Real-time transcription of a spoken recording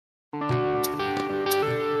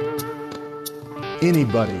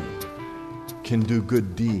Anybody can do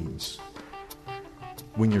good deeds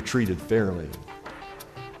when you're treated fairly.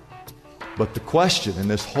 But the question, and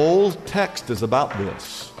this whole text is about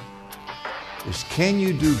this, is can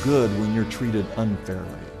you do good when you're treated unfairly?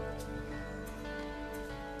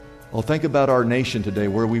 Well, think about our nation today,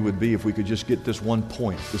 where we would be if we could just get this one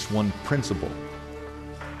point, this one principle.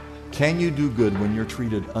 Can you do good when you're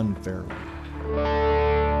treated unfairly?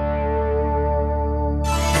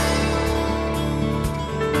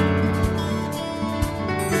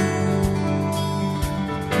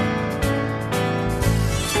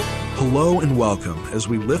 Hello and welcome as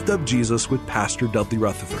we lift up Jesus with Pastor Dudley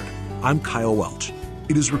Rutherford. I'm Kyle Welch.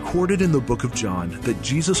 It is recorded in the book of John that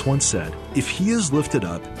Jesus once said, "If he is lifted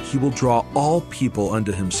up, he will draw all people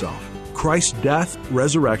unto himself." Christ's death,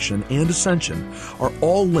 resurrection, and ascension are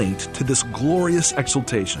all linked to this glorious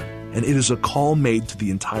exaltation, and it is a call made to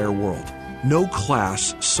the entire world. No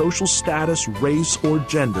class, social status, race, or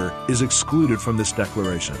gender is excluded from this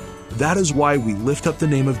declaration. That is why we lift up the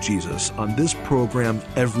name of Jesus on this program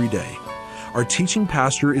every day. Our teaching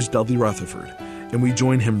pastor is Dudley Rutherford, and we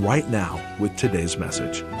join him right now with today's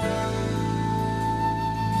message.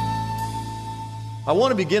 I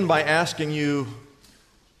want to begin by asking you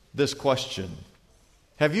this question.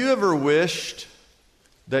 Have you ever wished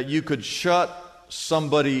that you could shut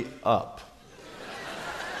somebody up?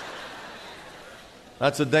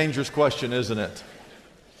 That's a dangerous question, isn't it?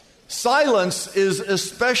 Silence is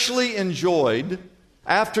especially enjoyed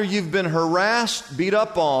after you've been harassed, beat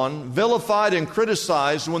up on, vilified, and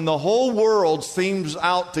criticized when the whole world seems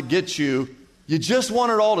out to get you. You just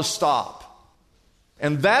want it all to stop.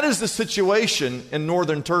 And that is the situation in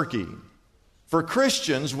northern Turkey. For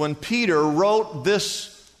Christians, when Peter wrote this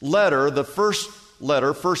letter, the first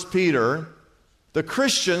letter, 1 Peter, the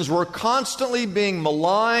Christians were constantly being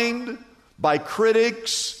maligned by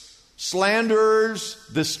critics, slanderers,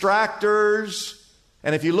 distractors.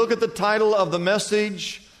 And if you look at the title of the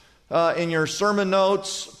message in your sermon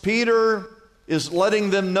notes, Peter is letting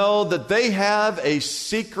them know that they have a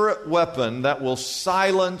secret weapon that will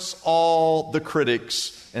silence all the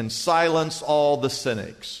critics and silence all the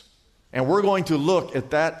cynics. And we're going to look at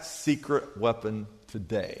that secret weapon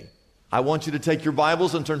today. I want you to take your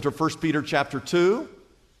Bibles and turn to 1 Peter chapter 2.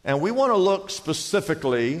 And we want to look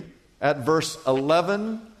specifically at verse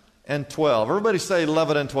 11 and 12. Everybody say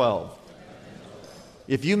 11 and 12.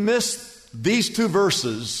 If you miss these two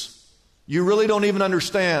verses, you really don't even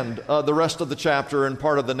understand the rest of the chapter and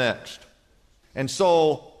part of the next. And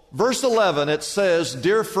so, verse 11, it says,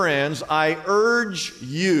 "Dear friends, I urge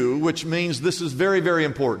you," which means this is very, very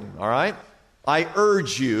important, all right? "I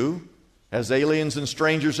urge you, as aliens and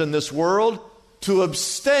strangers in this world, to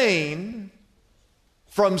abstain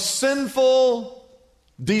from sinful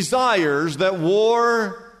desires that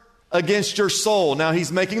war against your soul." Now,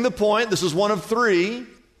 he's making the point, this is one of three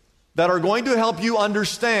that are going to help you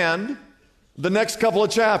understand the next couple of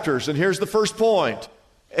chapters. And here's the first point.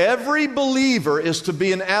 Every believer is to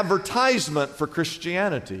be an advertisement for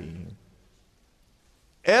Christianity.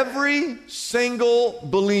 Every single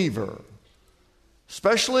believer,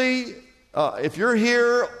 especially if you're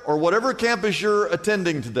here or whatever campus you're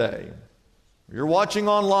attending today, you're watching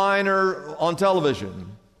online or on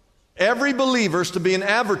television, every believer is to be an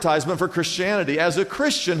advertisement for Christianity. As a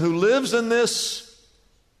Christian who lives in this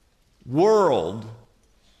world,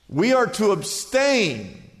 we are to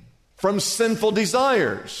abstain from sinful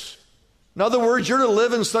desires. In other words, you're to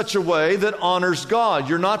live in such a way that honors God.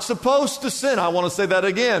 You're not supposed to sin. I want to say that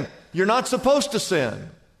again. You're not supposed to sin.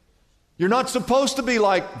 You're not supposed to be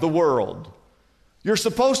like the world. You're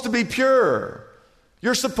supposed to be pure.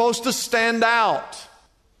 You're supposed to stand out.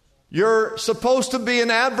 You're supposed to be an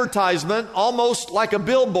advertisement, almost like a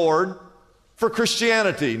billboard, for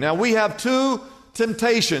Christianity. Now, we have two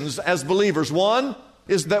temptations as believers. One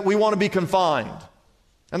is that we want to be confined.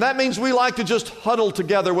 And that means we like to just huddle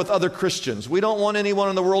together with other Christians. We don't want anyone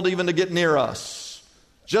in the world even to get near us.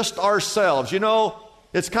 Just ourselves. You know,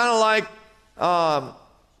 it's kind of like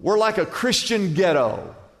we're like a Christian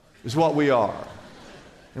ghetto is what we are.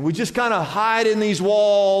 And we just kind of hide in these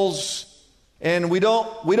walls, and we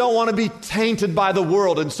don't want to be tainted by the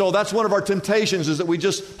world. And so that's one of our temptations, is that we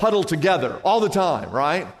just huddle together all the time,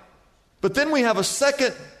 right? But then we have a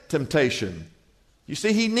second temptation. You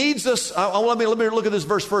see, he needs us. Let me look at this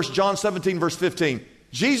verse first, John 17, verse 15.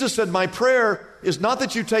 Jesus said, "My prayer is not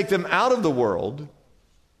that you take them out of the world,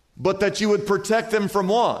 but that you would protect them from"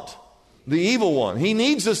 what? The evil one. He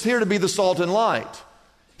needs us here to be the salt and light.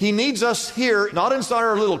 He needs us here, not inside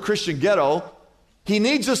our little Christian ghetto. He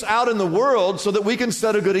needs us out in the world so that we can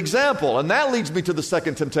set a good example. And that leads me to the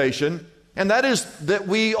second temptation, and that is that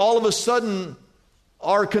we all of a sudden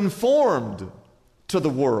are conformed to the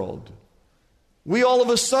world. We all of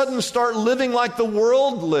a sudden start living like the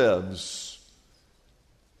world lives.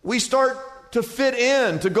 We start to fit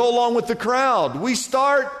in, to go along with the crowd. We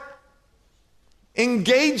start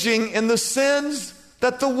engaging in the sins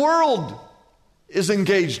that the world is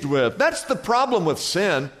engaged with. That's the problem with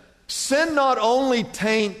sin. Sin not only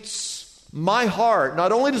taints my heart,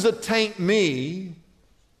 not only does it taint me,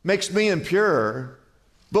 makes me impure,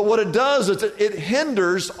 but what it does is it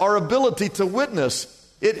hinders our ability to witness.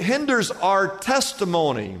 It hinders our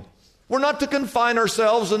testimony. We're not to confine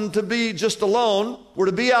ourselves and to be just alone. We're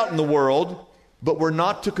to be out in the world, but we're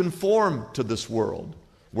not to conform to this world.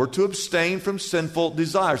 We're to abstain from sinful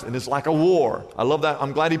desires. And it's like a war. I love that.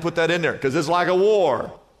 I'm glad he put that in there because it's like a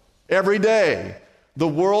war. Every day, the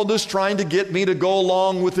world is trying to get me to go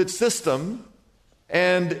along with its system.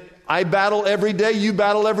 And I battle every day. You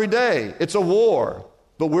battle every day. It's a war.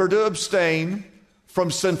 But we're to abstain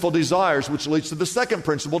from sinful desires, which leads to the second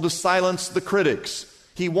principle, to silence the critics.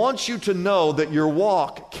 He wants you to know that your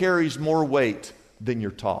walk carries more weight than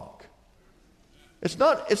your talk. It's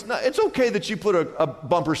okay that you put a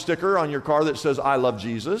bumper sticker on your car that says, I love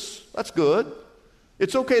Jesus. That's good.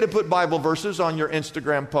 It's okay to put Bible verses on your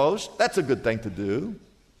Instagram post. That's a good thing to do.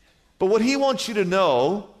 But what he wants you to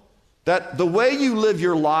know, that the way you live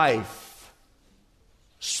your life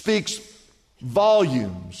speaks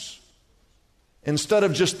volumes instead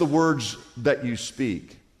of just the words that you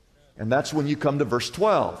speak. And that's when you come to verse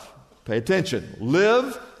 12. Pay attention.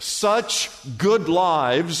 Live such good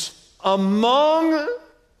lives among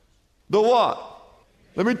the what?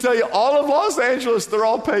 Let me tell you, all of Los Angeles, they're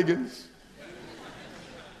all pagans.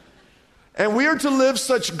 And we are to live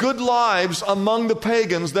such good lives among the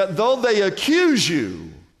pagans that though they accuse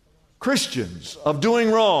you, Christians, of doing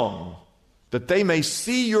wrong, that they may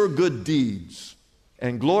see your good deeds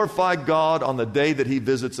and glorify God on the day that he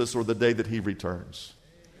visits us or the day that he returns.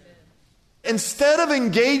 Instead of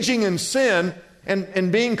engaging in sin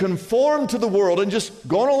and being conformed to the world and just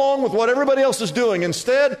going along with what everybody else is doing,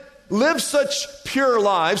 instead, live such pure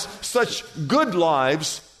lives, such good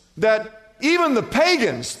lives, that even the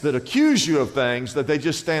pagans that accuse you of things, that they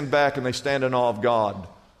just stand back and they stand in awe of God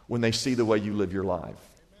when they see the way you live your life.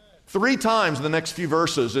 3 times in the next few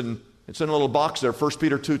verses, and it's in a little box there, 1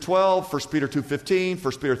 Peter 2:12, 1 Peter 2:15,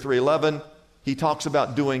 1 Peter 3:11, he talks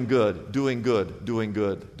about doing good, doing good, doing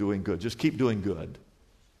good, doing good. Just keep doing good.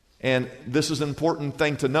 And this is an important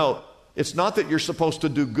thing to note. It's not that you're supposed to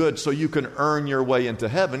do good so you can earn your way into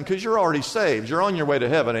heaven, because you're already saved. You're on your way to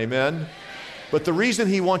heaven, amen? But the reason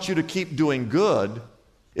he wants you to keep doing good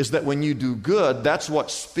is that when you do good, that's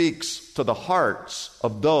what speaks to the hearts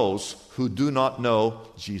of those who do not know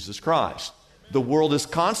Jesus Christ. The world is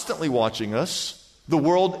constantly watching us. The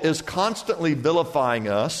world is constantly vilifying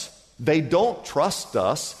us. They don't trust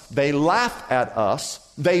us. They laugh at us.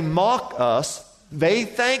 They mock us. They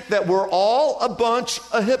think that we're all a bunch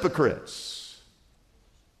of hypocrites.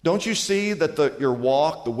 Don't you see that your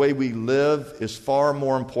walk, the way we live, is far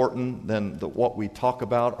more important than what we talk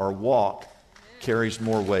about? Our walk carries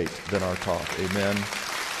more weight than our talk. Amen.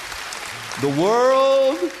 The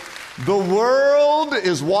world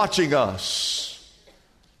is watching us.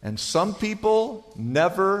 And some people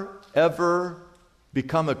never, ever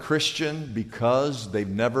become a Christian because they've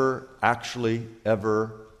never actually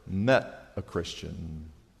ever met a Christian.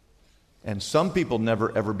 And some people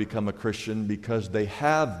never ever become a Christian because they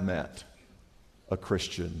have met a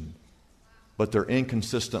Christian, but their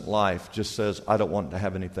inconsistent life just says, I don't want to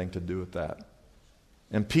have anything to do with that.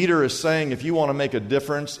 And Peter is saying, if you want to make a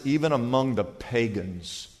difference, even among the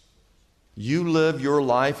pagans, you live your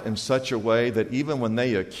life in such a way that even when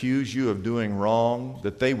they accuse you of doing wrong,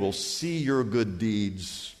 that they will see your good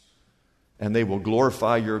deeds and they will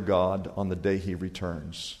glorify your God on the day he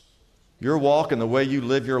returns. Your walk and the way you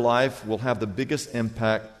live your life will have the biggest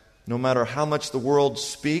impact no matter how much the world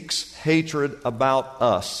speaks hatred about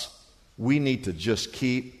us. We need to just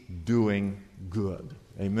keep doing good.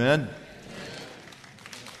 Amen?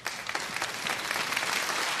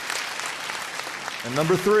 And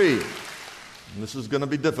number 3, and this is going to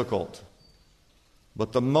be difficult,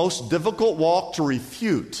 but the most difficult walk to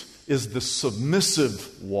refute is the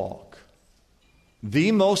submissive walk.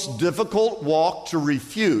 The most difficult walk to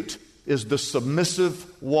refute is the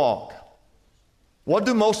submissive walk. What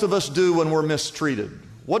do most of us do when we're mistreated?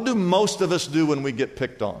 What do most of us do when we get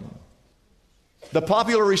picked on? The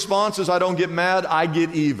popular response is, I don't get mad, I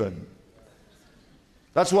get even.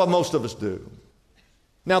 That's what most of us do.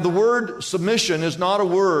 Now, the word submission is not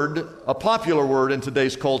a popular word in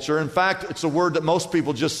today's culture. In fact, it's a word that most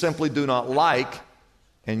people just simply do not like,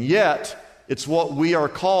 and yet it's what we are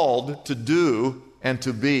called to do and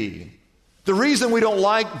to be. The reason we don't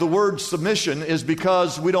like the word submission is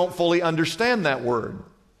because we don't fully understand that word.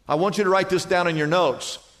 I want you to write this down in your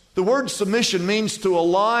notes. The word submission means to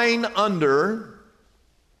align under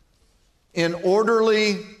in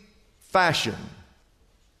orderly fashion.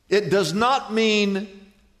 It does not mean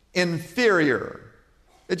inferior.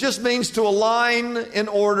 It just means to align in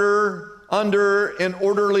order, under in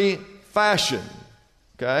orderly fashion.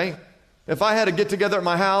 Okay? If I had a get together at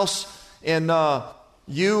my house and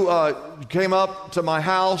you came up to my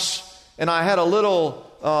house and I had a little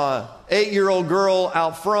 8-year-old girl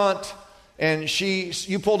out front, and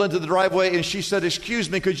you pulled into the driveway and she said, "Excuse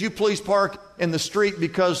me, could you please park in the street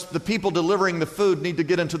because the people delivering the food need to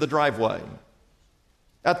get into the driveway."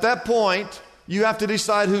 At that point, you have to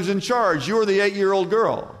decide who's in charge. You're the 8-year-old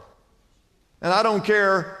girl. And I don't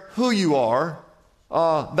care who you are.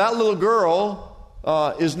 That little girl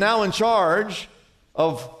is now in charge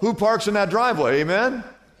of who parks in that driveway. Amen?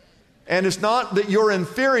 And it's not that you're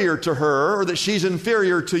inferior to her or that she's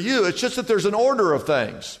inferior to you. It's just that there's an order of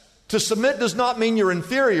things. To submit does not mean you're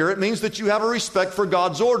inferior. It means that you have a respect for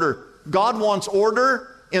God's order. God wants order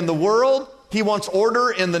in the world. He wants order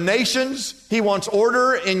in the nations. He wants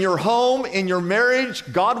order in your home, in your marriage.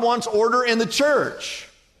 God wants order in the church.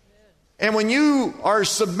 And when you are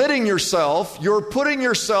submitting yourself, you're putting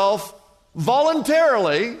yourself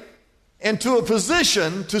voluntarily into a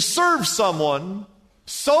position to serve someone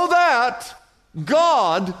so that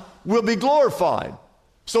God will be glorified.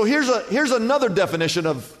 So here's another definition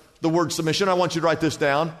of the word submission. I want you to write this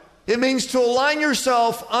down. It means to align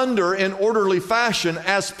yourself under in orderly fashion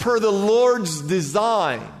as per the Lord's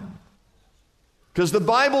design. Because the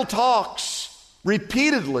Bible talks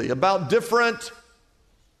repeatedly about different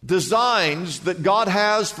designs that God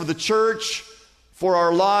has for the church, for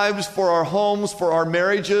our lives, for our homes, for our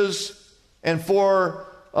marriages, and for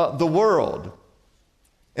the world.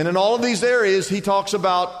 And in all of these areas, he talks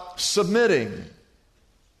about submitting.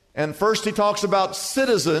 And first he talks about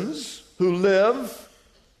citizens who live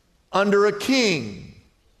under a king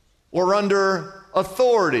or under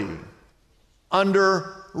authority,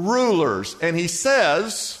 under rulers. And he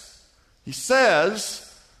says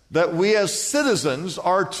that we as citizens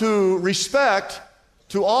are to respect,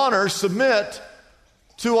 to honor, submit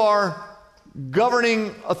to our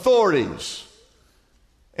governing authorities.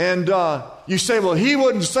 And you say, well, he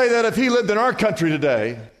wouldn't say that if he lived in our country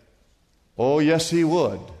today. Oh, yes, he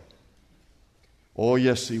would. Oh,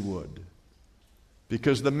 yes, he would.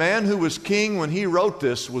 Because the man who was king when he wrote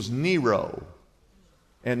this was Nero.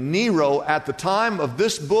 And Nero, at the time of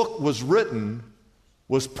this book was written,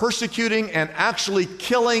 was persecuting and actually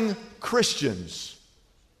killing Christians.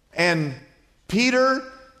 And Peter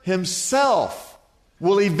himself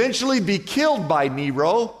will eventually be killed by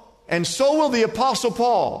Nero, and so will the Apostle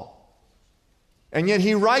Paul. And yet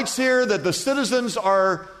he writes here that the citizens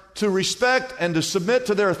are to respect and to submit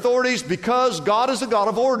to their authorities because God is a God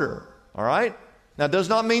of order. All right? Now, it does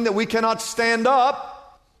not mean that we cannot stand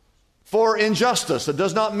up for injustice. It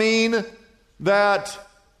does not mean that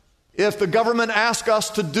if the government asks us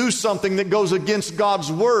to do something that goes against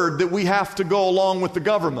God's word, that we have to go along with the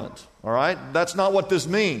government. All right? That's not what this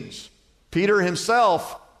means. Peter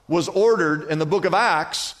himself was ordered in the book of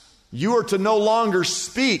Acts, you are to no longer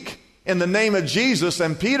speak in the name of Jesus.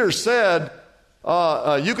 And Peter said,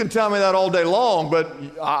 you can tell me that all day long, but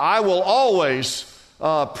I will always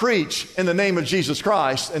preach in the name of Jesus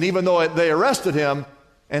Christ. And even though they arrested him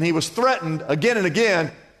and he was threatened again and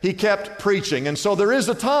again, he kept preaching. And so there is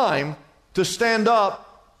a time to stand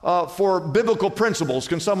up for biblical principles.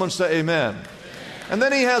 Can someone say amen? And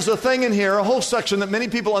then he has a thing in here, a whole section that many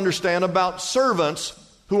people understand about servants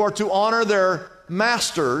who are to honor their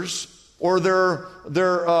masters or their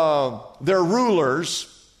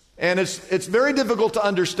rulers. And it's very difficult to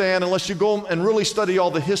understand unless you go and really study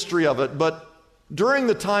all the history of it. But during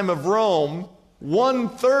the time of Rome,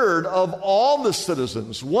 1/3 of all the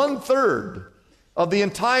citizens, 1/3 of the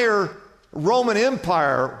entire Roman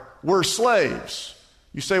Empire were slaves.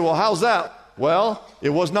 You say, well, how's that? Well, it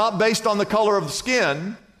was not based on the color of the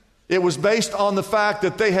skin. It was based on the fact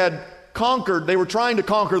that they were trying to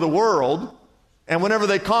conquer the world. And whenever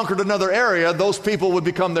they conquered another area, those people would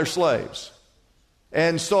become their slaves.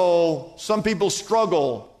 And so some people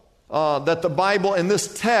struggle that the Bible in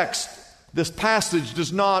this text, this passage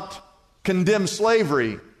does not condemn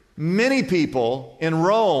slavery. Many people in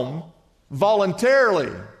Rome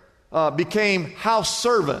voluntarily became house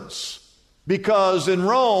servants because in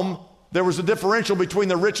Rome there was a differential between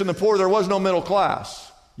the rich and the poor. There was no middle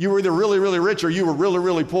class. You were either really, really rich or you were really,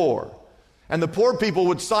 really poor. And the poor people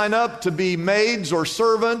would sign up to be maids or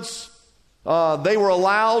servants They were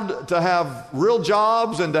allowed to have real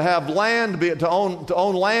jobs and to have land, to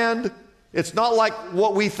own land. It's not like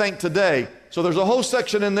what we think today. So there's a whole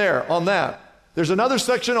section in there on that. There's another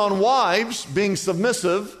section on wives being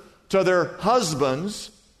submissive to their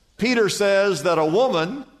husbands. Peter says that a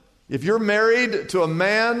woman, if you're married to a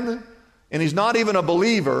man and he's not even a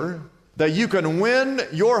believer, that you can win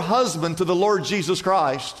your husband to the Lord Jesus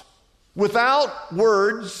Christ without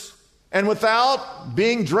words and without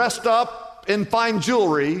being dressed up in fine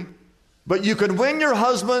jewelry, but you can win your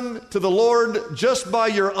husband to the Lord just by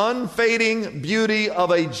your unfading beauty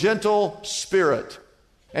of a gentle spirit.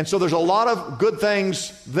 And so there's a lot of good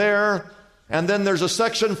things there. And then there's a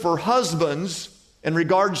section for husbands in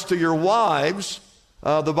regards to your wives.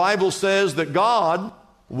 The Bible says that God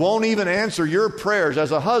won't even answer your prayers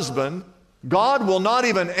as a husband. God will not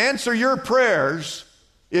even answer your prayers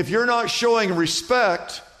if you're not showing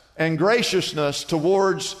respect and graciousness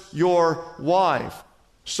towards your wife.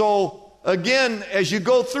 So again, as you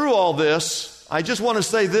go through all this, I just want to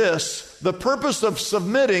say this. The purpose of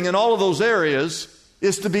submitting in all of those areas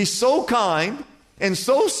is to be so kind and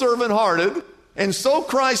so servant-hearted and so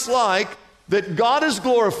Christ-like that God is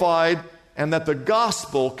glorified and that the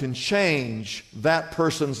gospel can change that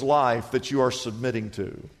person's life that you are submitting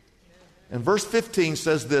to. And verse 15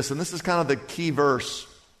 says this, and this is kind of the key verse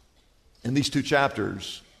in these two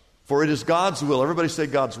chapters. For it is God's will, everybody say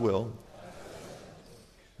God's will,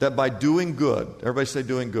 that by doing good, everybody say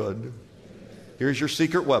doing good, here's your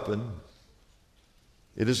secret weapon.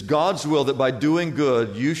 It is God's will that by doing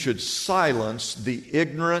good, you should silence the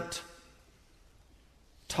ignorant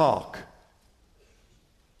talk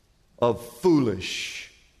of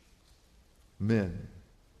foolish men.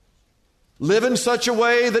 Live in such a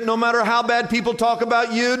way that no matter how bad people talk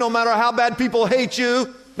about you, no matter how bad people hate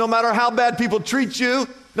you, no matter how bad people treat you,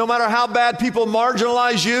 no matter how bad people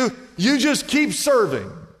marginalize you, you just keep serving.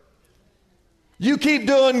 You keep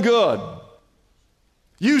doing good.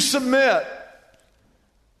 You submit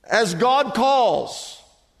as God calls,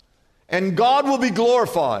 and God will be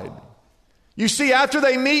glorified. You see, after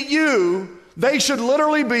they meet you, they should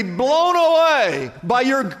literally be blown away by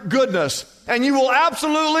your goodness, and you will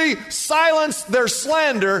absolutely silence their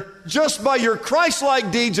slander just by your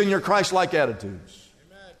Christ-like deeds and your Christ-like attitudes.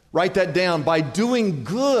 Amen. Write that down. By doing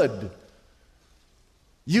good,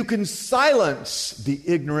 you can silence the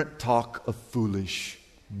ignorant talk of foolish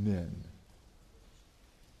men.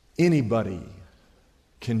 Anybody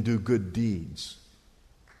can do good deeds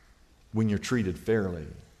when you're treated fairly.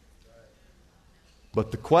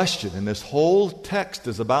 But the question, and this whole text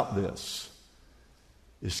is about this,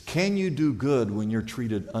 is can you do good when you're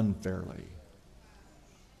treated unfairly?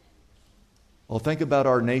 Well, think about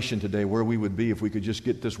our nation today, where we would be if we could just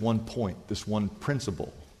get this one point, this one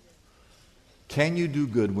principle. Can you do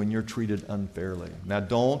good when you're treated unfairly? Now,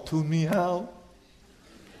 don't tune me out.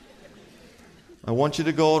 I want you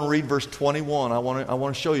to go and read verse 21. I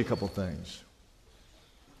want to show you a couple things.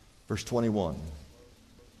 Verse 21.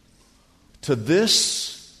 To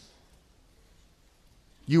this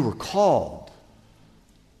you were called,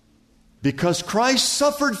 because Christ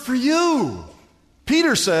suffered for you.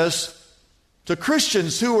 Peter says to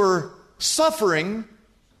Christians who were suffering,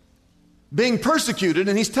 being persecuted,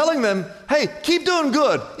 and he's telling them, hey, keep doing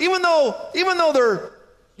good. Even though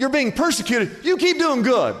you're being persecuted, you keep doing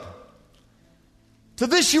good. To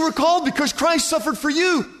this you were called because Christ suffered for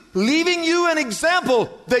you, leaving you an example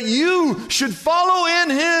that you should follow in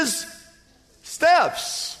his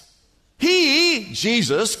steps. He,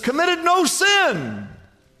 Jesus, committed no sin,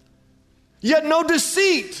 yet no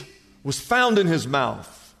deceit was found in his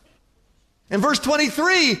mouth. In verse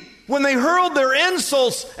 23, when they hurled their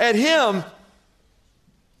insults at him,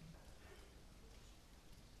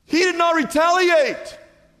 he did not retaliate.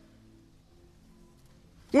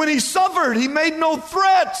 When he suffered, he made no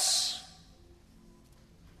threats.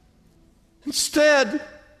 Instead,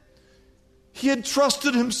 he had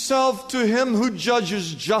trusted himself to him who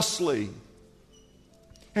judges justly.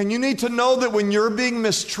 And you need to know that when you're being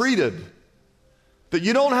mistreated, that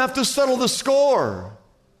you don't have to settle the score.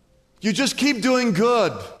 You just keep doing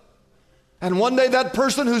good. And one day that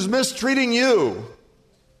person who's mistreating you,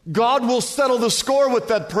 God will settle the score with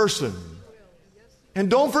that person. And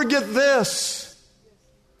don't forget this.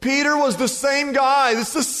 Peter was the same guy.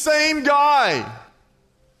 It's the same guy.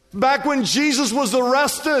 Back when Jesus was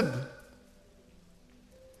arrested,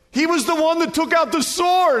 he was the one that took out the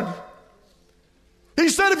sword. He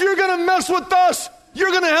said, if you're going to mess with us, you're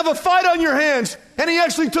going to have a fight on your hands. And he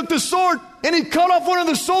actually took the sword and he cut off one of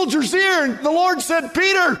the soldiers' ear. And the Lord said,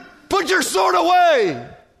 Peter, put your sword away.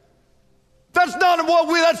 That's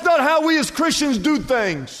not how we as Christians do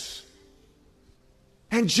things.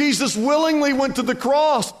 And Jesus willingly went to the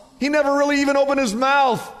cross. He never really even opened his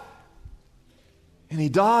mouth. And he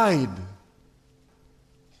died.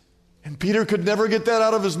 And Peter could never get that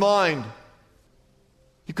out of his mind.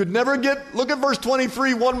 He could never look at verse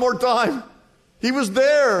 23 one more time. He was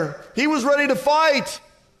there. He was ready to fight.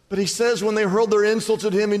 But he says when they hurled their insults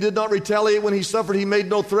at him, he did not retaliate. When he suffered, he made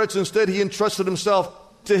no threats. Instead, he entrusted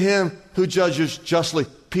himself to him who judges justly.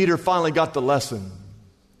 Peter finally got the lesson.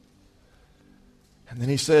 And then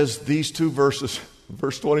he says these two verses,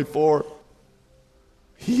 verse 24.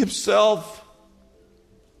 He himself,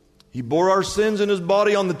 he bore our sins in his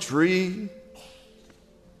body on the tree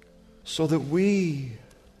so that we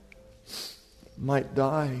might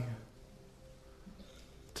die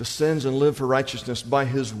to sins and live for righteousness. By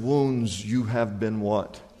his wounds you have been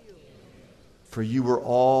what? For you were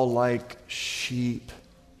all like sheep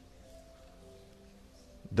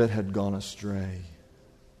that had gone astray.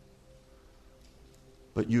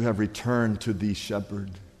 But you have returned to the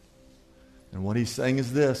shepherd. And what he's saying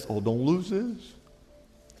is this. Oh, don't lose this.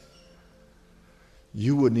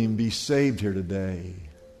 You wouldn't even be saved here today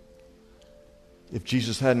if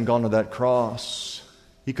Jesus hadn't gone to that cross.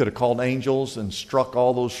 He could have called angels and struck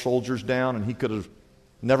all those soldiers down, and he could have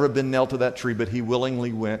never been nailed to that tree, but he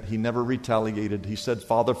willingly went. He never retaliated. He said,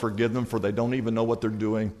 Father, forgive them, for they don't even know what they're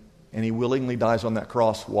doing. And he willingly dies on that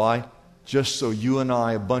cross. Why? Just so you and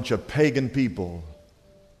I, a bunch of pagan people,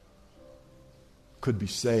 could be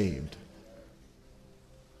saved.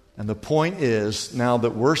 And the point is, now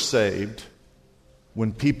that we're saved,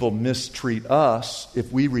 when people mistreat us,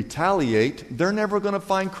 if we retaliate, they're never going to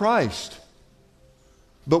find Christ.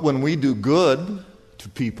 But when we do good to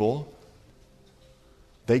people,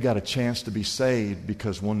 they got a chance to be saved,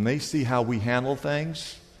 because when they see how we handle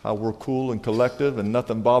things, how we're cool and collective and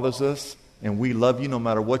nothing bothers us, and we love you no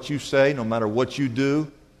matter what you say, no matter what you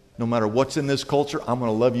do, no matter what's in this culture, I'm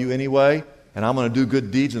going to love you anyway, and I'm going to do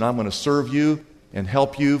good deeds, and I'm going to serve you and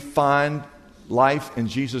help you find life in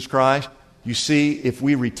Jesus Christ. You see, if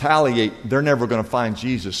we retaliate, they're never going to find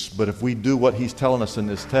Jesus. But if we do what he's telling us in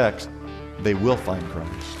this text, they will find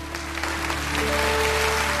Christ.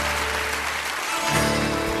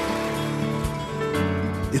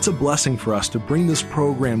 It's a blessing for us to bring this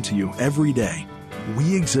program to you every day.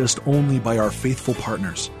 We exist only by our faithful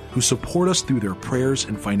partners who support us through their prayers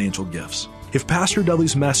and financial gifts. If Pastor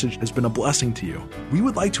Dudley's message has been a blessing to you, we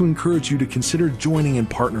would like to encourage you to consider joining in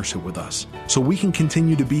partnership with us so we can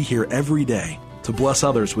continue to be here every day to bless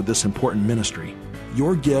others with this important ministry.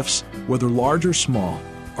 Your gifts, whether large or small,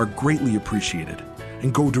 are greatly appreciated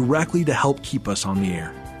and go directly to help keep us on the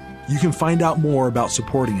air. You can find out more about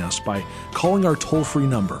supporting us by calling our toll-free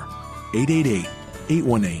number,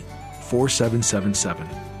 888-818-4777.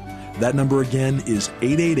 That number again is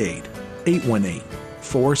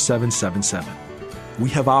 888-818-4777. We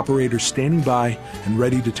have operators standing by and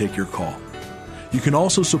ready to take your call. You can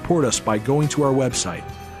also support us by going to our website,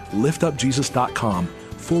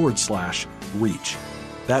 liftupjesus.com/reach.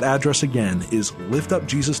 That address again is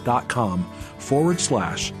liftupjesus.com/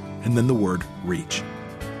 and then the word reach.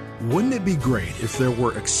 Wouldn't it be great if there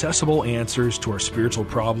were accessible answers to our spiritual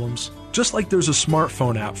problems? Just like there's a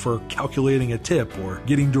smartphone app for calculating a tip or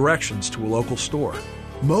getting directions to a local store.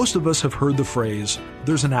 Most of us have heard the phrase,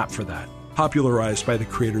 there's an app for that, popularized by the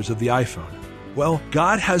creators of the iPhone. Well,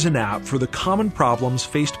 God has an app for the common problems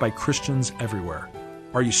faced by Christians everywhere.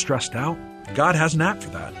 Are you stressed out? God has an app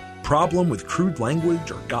for that. Problem with crude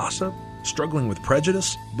language or gossip? Struggling with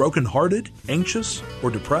prejudice? Brokenhearted? Anxious?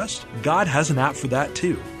 Or depressed? God has an app for that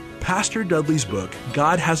too. Pastor Dudley's book,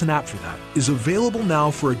 God Has an App for That, is available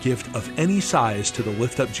now for a gift of any size to the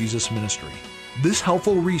Lift Up Jesus ministry. This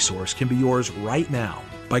helpful resource can be yours right now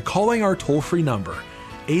by calling our toll-free number,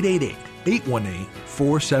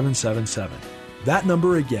 888-818-4777. That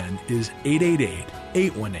number again is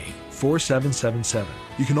 888-818-4777.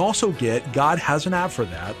 You can also get God Has an App for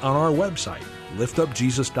That on our website,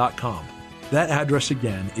 liftupjesus.com. That address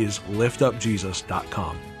again is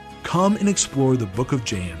liftupjesus.com. Come and explore the book of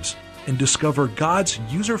James and discover God's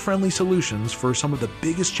user-friendly solutions for some of the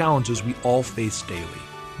biggest challenges we all face daily.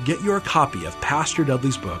 Get your copy of Pastor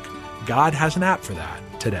Dudley's book, God Has an App for That,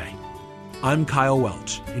 today. I'm Kyle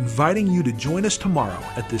Welch, inviting you to join us tomorrow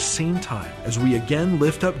at this same time as we again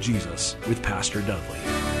lift up Jesus with Pastor Dudley.